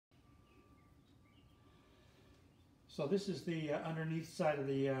So this is the underneath side of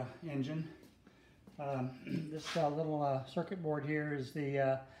the engine. This little circuit board here is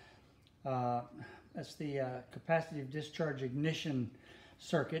that's the capacitive discharge ignition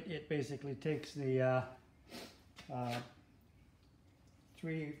circuit. It basically takes the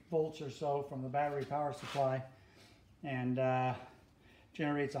 3 volts or so from the battery power supply and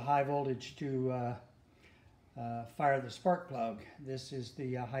generates a high voltage to fire the spark plug. This is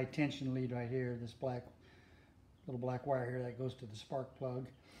the high tension lead right here, this little black wire here that goes to the spark plug.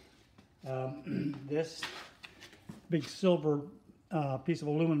 This big silver piece of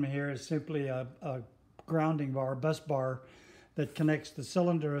aluminum here is simply a grounding bar, bus bar, that connects the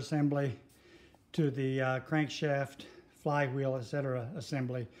cylinder assembly to the crankshaft, flywheel, etc.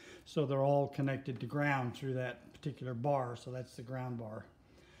 assembly. So they're all connected to ground through that particular bar. So that's the ground bar.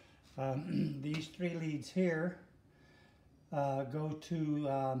 These 3 leads here go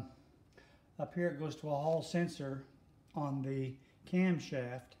to, up here it goes to a hall sensor on the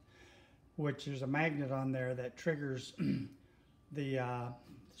camshaft, which there's a magnet on there that triggers the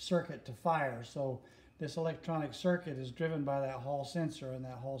circuit to fire. So this electronic circuit is driven by that hall sensor, and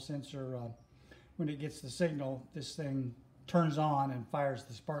that hall sensor, when it gets the signal, this thing turns on and fires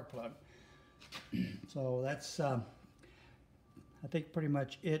the spark plug. So that's, I think, pretty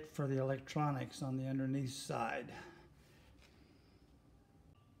much it for the electronics on the underneath side.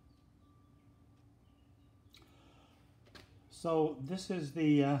 So this is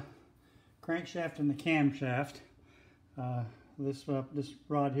the crankshaft and the camshaft. This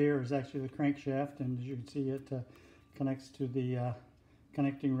rod here is actually the crankshaft, and as you can see, it connects to the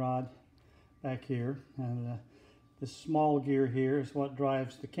connecting rod back here. And this small gear here is what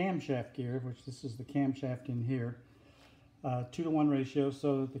drives the camshaft gear, which this is the camshaft in here. 2-to-1 ratio,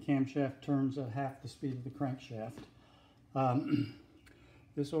 so that the camshaft turns at half the speed of the crankshaft.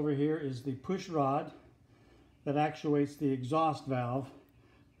 This over here is the push rod that actuates the exhaust valve.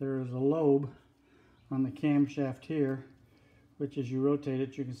 There is a lobe on the camshaft here, which as you rotate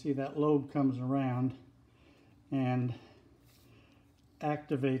it, you can see that lobe comes around and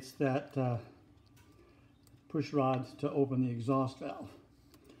activates that push rod to open the exhaust valve.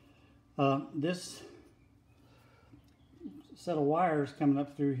 This set of wires coming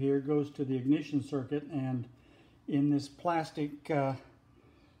up through here goes to the ignition circuit, and in this plastic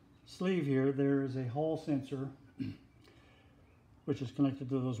sleeve here there is a hall sensor which is connected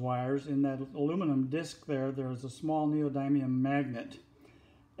to those wires. In that aluminum disc there is a small neodymium magnet,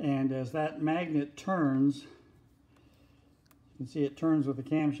 and as that magnet turns, you can see it turns with the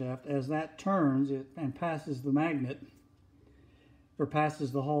camshaft. As that turns and passes the magnet, or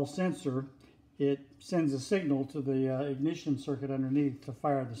passes the hall sensor, it sends a signal to the ignition circuit underneath to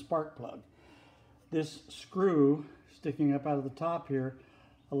fire the spark plug. This screw sticking up out of the top here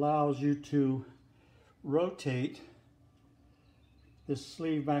allows you to rotate this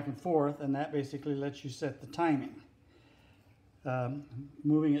sleeve back and forth, and that basically lets you set the timing.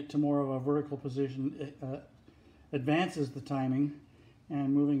 Moving it to more of a vertical position advances the timing,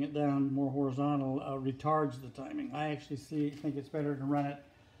 and moving it down more horizontal retards the timing. I actually think it's better to run it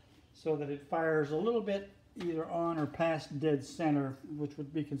so that it fires a little bit either on or past dead center, which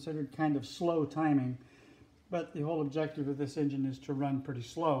would be considered kind of slow timing. But the whole objective of this engine is to run pretty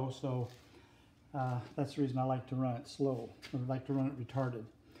slow, so that's the reason I like to run it slow. I like to run it retarded. You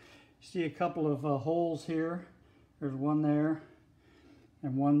see a couple of holes here. There's one there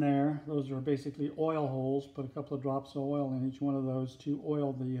and one there. Those are basically oil holes. Put a couple of drops of oil in each one of those to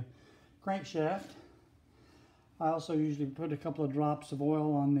oil the crankshaft. I also usually put a couple of drops of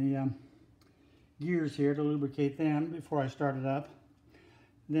oil on the gears here to lubricate them before I start it up.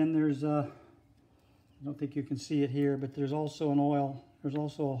 Then there's I don't think you can see it here, but there's also there's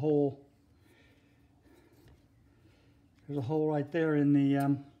also a hole. There's a hole right there in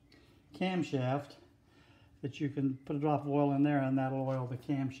the camshaft that you can put a drop of oil in there, and that'll oil the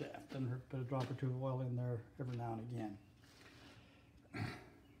camshaft, and put a drop or 2 of oil in there every now and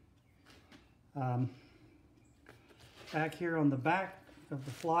again. Back here on the back of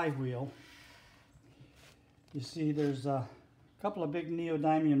the flywheel, you see there's a couple of big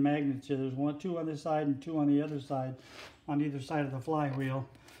neodymium magnets here. There's 2 on this side and 2 on the other side, on either side of the flywheel.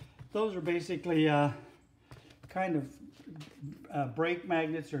 Those are basically kind of brake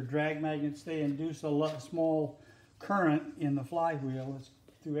magnets or drag magnets. They induce a small current in the flywheel. It's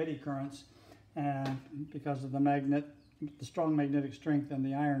through eddy currents, and because of the strong magnetic strength and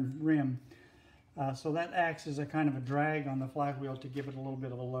the iron rim. So that acts as a kind of a drag on the flywheel to give it a little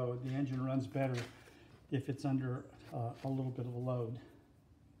bit of a load. The engine runs better if it's under a little bit of a load.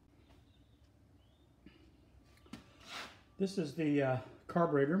 This is the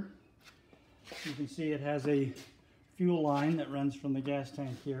carburetor. You can see it has a fuel line that runs from the gas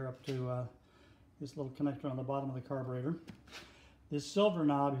tank here up to this little connector on the bottom of the carburetor. This silver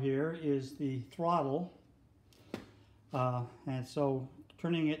knob here is the throttle, and so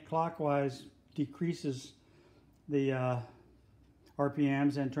turning it clockwise decreases the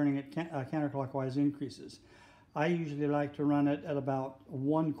RPMs, and turning it counterclockwise increases. I usually like to run it at about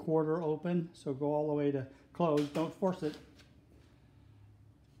 1/4 open, so go all the way to close. Don't force it.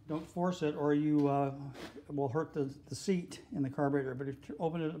 Don't force it, or you will hurt the seat in the carburetor. But if you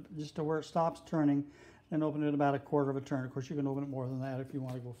open it just to where it stops turning, then open it about 1/4 of a turn. Of course, you can open it more than that if you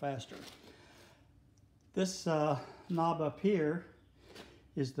want to go faster. This knob up here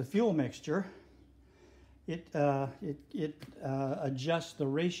is the fuel mixture. It adjusts the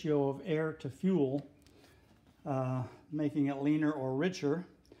ratio of air to fuel, making it leaner or richer.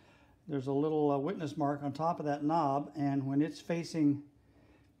 There's a little witness mark on top of that knob, and when it's facing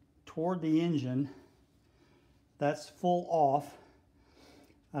toward the engine, that's full off.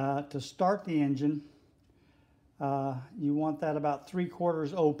 To start the engine, you want that about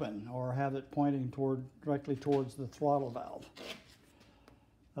 3/4 open, or have it pointing directly towards the throttle valve.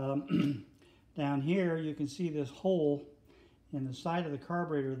 Down here you can see this hole in the side of the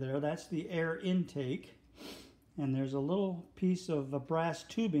carburetor there. That's the air intake, and there's a little piece of brass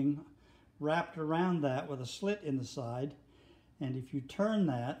tubing wrapped around that with a slit in the side, and if you turn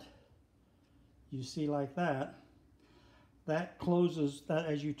that, you see like that, that closes, that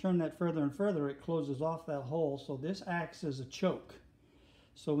as you turn that further and further, it closes off that hole. So this acts as a choke.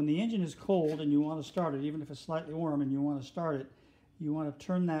 So when the engine is cold and you want to start it, even if it's slightly warm and you want to start it, you want to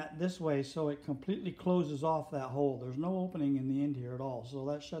turn that this way so it completely closes off that hole. There's no opening in the end here at all. So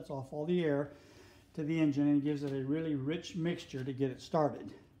that shuts off all the air to the engine and gives it a really rich mixture to get it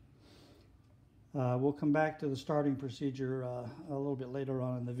started. We'll come back to the starting procedure a little bit later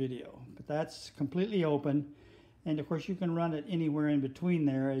on in the video. But that's completely open. And of course you can run it anywhere in between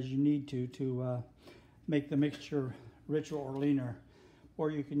there as you need to make the mixture richer or leaner. Or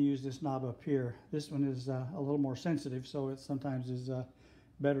you can use this knob up here. This one is a little more sensitive, so it sometimes is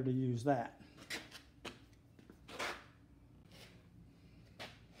better to use that.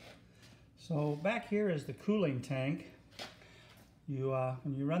 So back here is the cooling tank.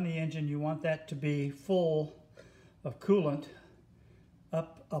 When you run the engine, you want that to be full of coolant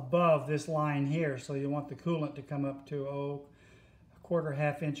up above this line here. So you want the coolant to come up to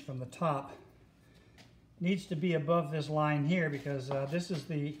 1/4 inch from the top. Needs to be above this line here because this is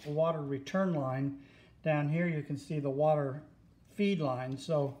the water return line. Down here you can see the water feed line.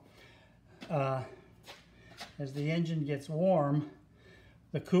 So as the engine gets warm,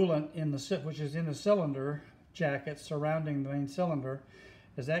 the coolant in the which is in the cylinder jacket surrounding the main cylinder,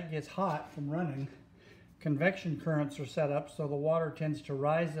 as that gets hot from running, convection currents are set up, so the water tends to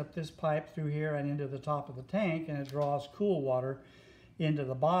rise up this pipe through here and into the top of the tank, and it draws cool water into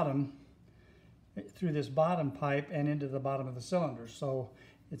the bottom through this bottom pipe and into the bottom of the cylinder. So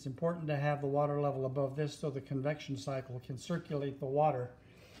it's important to have the water level above this so the convection cycle can circulate the water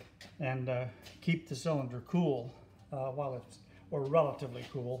and keep the cylinder cool or relatively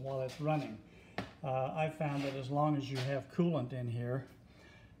cool while it's running. I found that as long as you have coolant in here,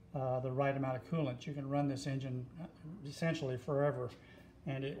 the right amount of coolant, you can run this engine essentially forever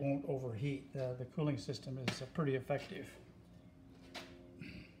and it won't overheat. The cooling system is pretty effective.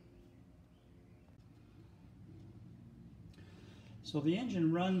 So the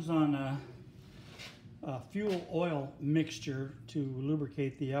engine runs on a fuel oil mixture to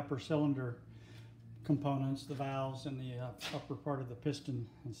lubricate the upper cylinder components, the valves, and the upper part of the piston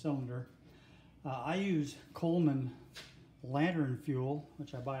and cylinder. I use Coleman lantern fuel,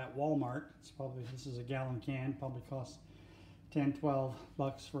 which I buy at Walmart. This is a gallon can, probably costs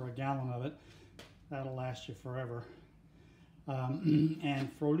 $10-12 for a gallon of it. That'll last you forever.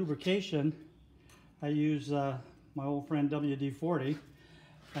 And for lubrication, I use my old friend WD-40.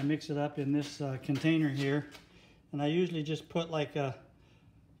 I mix it up in this container here, and I usually just put like a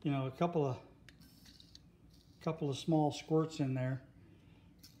couple of small squirts in there.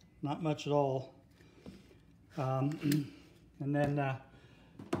 Not much at all. And then I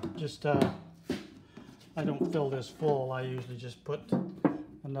don't fill this full. I usually just put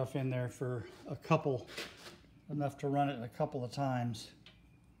enough in there for enough to run it a couple of times.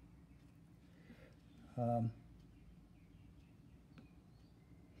 Well,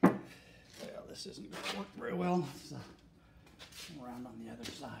 this isn't going to work very well. Let's come around on the other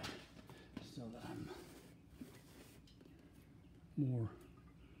side so that I'm more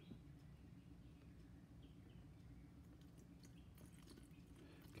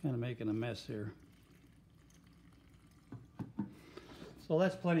kind of making a mess here. So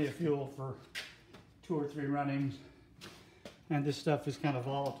that's plenty of fuel for 2 or 3 runnings. And this stuff is kind of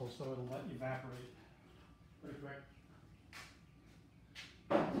volatile, so it'll let you evaporate pretty quick.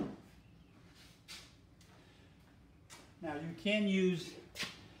 Now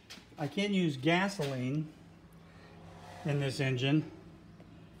I can use gasoline in this engine,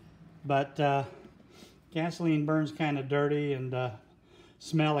 but gasoline burns kind of dirty and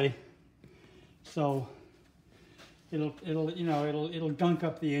smelly, so it'll gunk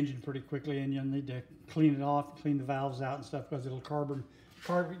up the engine pretty quickly, and you'll need to clean it off, clean the valves out and stuff, because it'll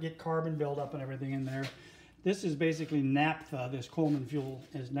get carbon buildup and everything in there. This is basically naphtha. This Coleman fuel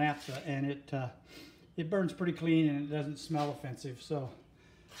is naphtha, and it burns pretty clean and it doesn't smell offensive. So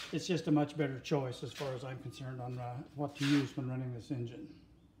it's just a much better choice as far as I'm concerned on what to use when running this engine.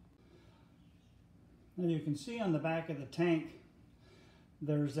 Now you can see on the back of the tank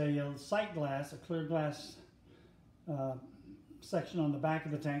there's a sight glass, a clear glass section on the back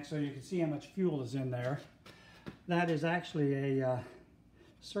of the tank, so you can see how much fuel is in there. That is actually a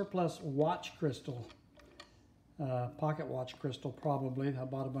surplus watch crystal, pocket watch crystal probably. I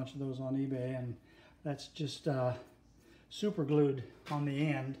bought a bunch of those on eBay, and that's just super glued on the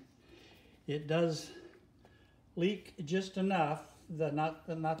end. It does leak just enough that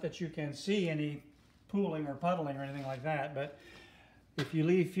not that you can see any pooling or puddling or anything like that, but if you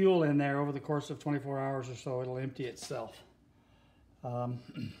leave fuel in there over the course of 24 hours or so, it'll empty itself.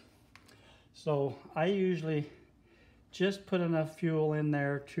 So I usually just put enough fuel in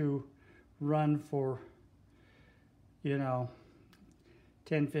there to run for, 10,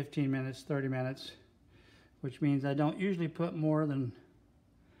 15 minutes, 30 minutes, which means I don't usually put more than,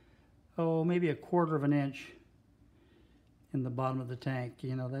 maybe a quarter of an inch in the bottom of the tank.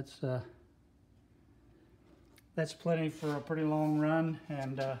 That's plenty for a pretty long run,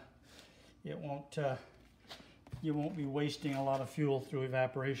 and you won't be wasting a lot of fuel through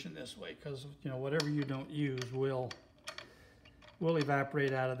evaporation this way, because whatever you don't use will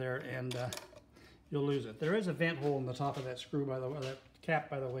evaporate out of there, and you'll lose it. There is a vent hole in the top of that screw, by the way, that cap,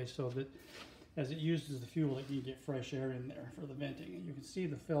 by the way, so that as it uses the fuel, it can get fresh air in there for the venting. And you can see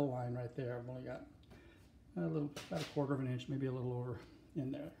the fill line right there. I've only got about a quarter of an inch, maybe a little over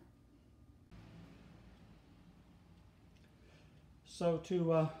in there. So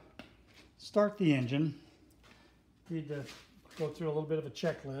to start the engine, you need to go through a little bit of a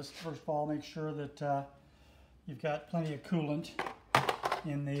checklist. First of all, make sure that you've got plenty of coolant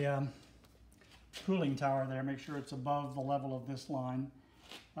in the cooling tower there. Make sure it's above the level of this line.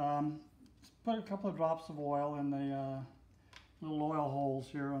 Put a couple of drops of oil in the little oil holes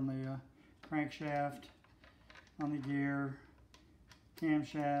here on the crankshaft, on the gear,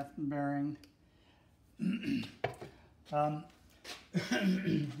 camshaft, and bearing.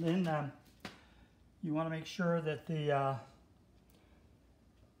 Then you want to make sure that the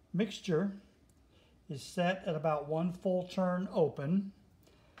mixture is set at about 1 full turn open.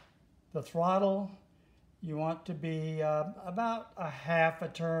 The throttle you want to be about a half a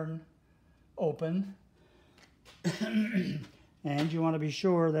turn open. And you want to be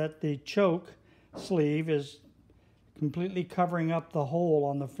sure that the choke sleeve is completely covering up the hole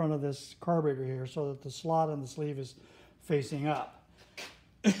on the front of this carburetor here, so that the slot on the sleeve is facing up.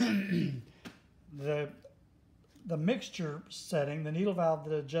 The mixture setting, the needle valve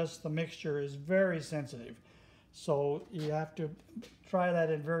that adjusts the mixture, is very sensitive. So you have to try that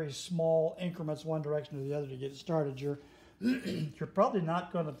in very small increments, one direction or the other, to get it started. You're probably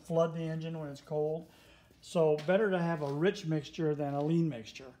not going to flood the engine when it's cold. So better to have a rich mixture than a lean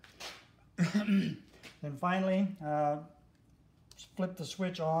mixture. Then finally, flip the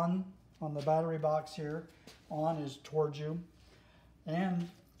switch on the battery box here. On is towards you. And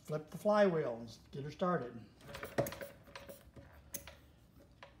flip the flywheel and get her started.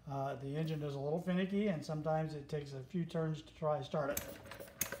 The engine is a little finicky, and sometimes it takes a few turns to try to start it.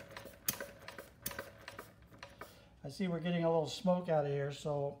 I see we're getting a little smoke out of here,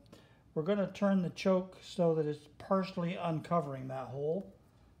 so we're going to turn the choke so that it's partially uncovering that hole.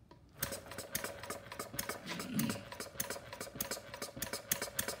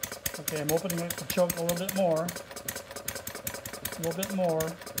 Okay, I'm opening up the choke a little bit more. A little bit more.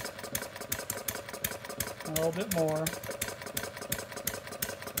 A little bit more.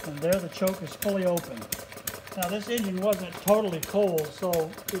 And there the choke is fully open. Now this engine wasn't totally cold, so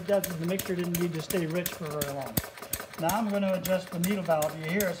the mixture didn't need to stay rich for very long. Now I'm going to adjust the needle valve. You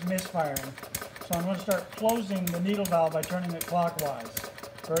hear it's misfiring. So I'm going to start closing the needle valve by turning it clockwise,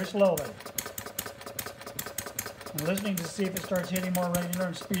 very slowly. I'm listening to see if it starts hitting more regular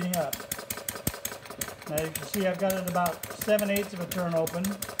and speeding up. Now you can see I've got it about 7/8 of a turn open.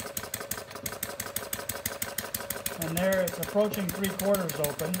 And there it's approaching 3/4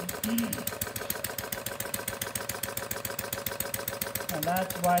 open. and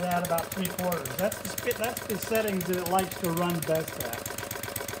that's right at about 3/4. That's the settings that it likes to run best at.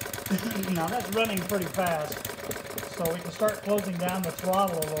 Now that's running pretty fast, so we can start closing down the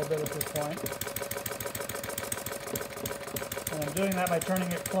throttle a little bit at this point. And I'm doing that by turning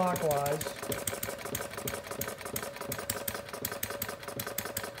it clockwise.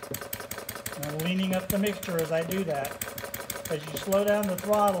 And I'm leaning up the mixture as I do that. As you slow down the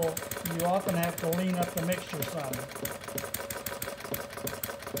throttle, you often have to lean up the mixture some.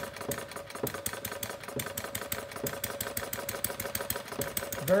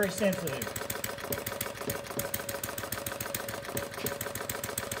 Very sensitive.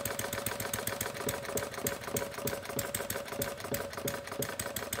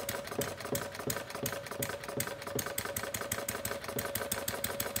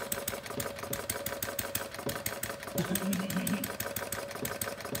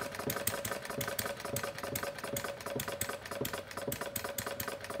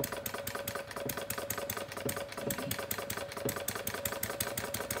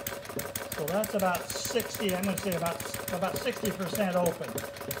 So that's about 60, I'm going to say about 60% open.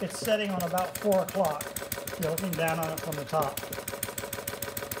 It's setting on about 4 o'clock. You're looking down on it from the top.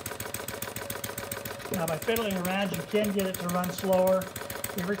 Now by fiddling around, you can get it to run slower.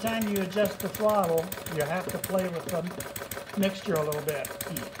 Every time you adjust the throttle, you have to play with the mixture a little bit.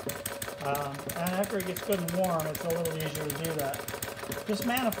 And after it gets good and warm, it's a little easier to do that. This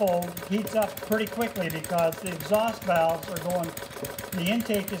manifold heats up pretty quickly because the exhaust valves are going, the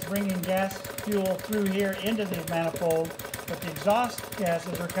intake is bringing gas fuel through here into the manifold, but the exhaust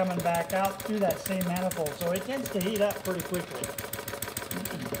gases are coming back out through that same manifold, so it tends to heat up pretty quickly.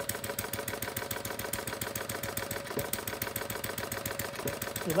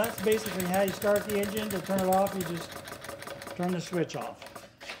 So that's basically how you start the engine. To turn it off, you just turn the switch off.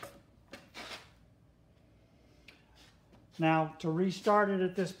 Now, to restart it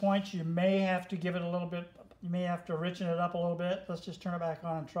at this point, you may have to give it a little bit, you may have to richen it up a little bit. Let's just turn it back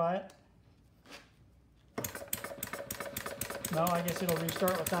on and try it. No, I guess it'll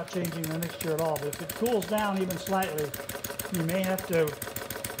restart without changing the mixture at all. But if it cools down even slightly, you may have to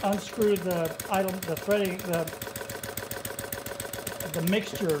unscrew the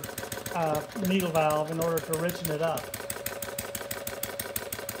mixture needle valve in order to richen it up.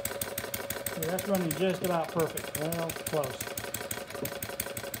 So that's running just about perfect. Well, close.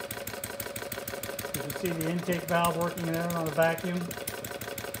 You can see the intake valve working there on the vacuum.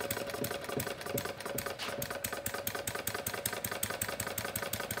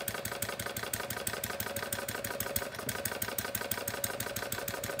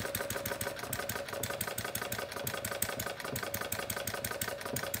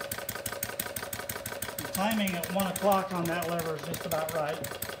 The timing at 1 o'clock on that lever is just about right.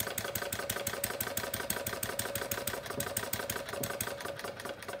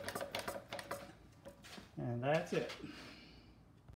 And that's it.